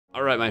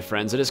Alright my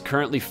friends, it is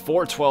currently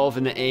 4:12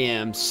 in the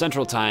AM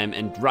Central Time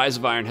and Rise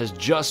of Iron has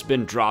just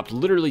been dropped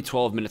literally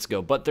 12 minutes ago,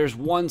 but there's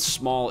one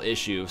small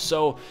issue.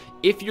 So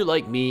if you're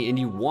like me and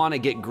you want to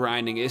get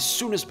grinding as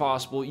soon as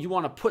possible, you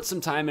want to put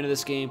some time into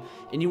this game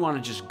and you want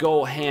to just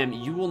go ham,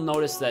 you will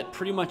notice that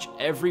pretty much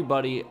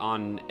everybody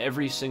on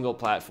every single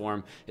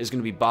platform is going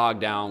to be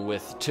bogged down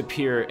with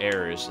Tapir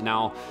errors.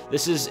 Now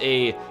this is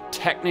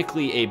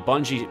technically a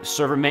Bungie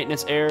server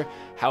maintenance error.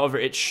 However,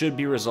 it should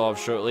be resolved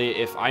shortly.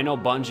 If I know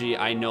Bungie,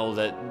 I know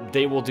that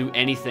they will do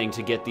anything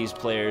to get these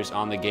players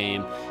on the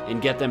game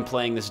and get them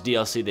playing this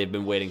DLC they've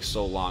been waiting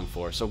so long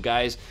for. So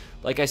guys,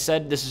 like I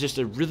said, this is just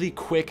a really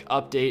quick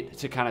update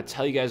to kind of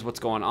tell you guys what's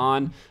going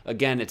on.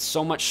 Again, it's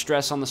so much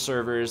stress on the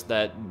servers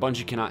that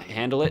Bungie cannot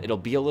handle it. It'll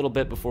be a little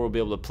bit before we'll be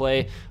able to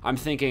play. I'm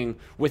thinking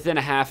within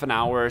a half an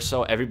hour or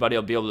so, everybody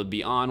will be able to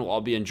be on. We'll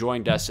all be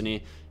enjoying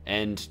Destiny,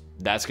 and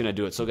that's going to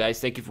do it. So guys,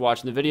 thank you for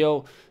watching the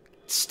video.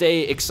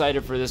 Stay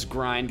excited for this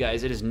grind,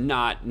 guys. It is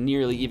not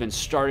nearly even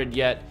started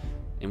yet,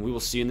 and we will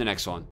see you in the next one.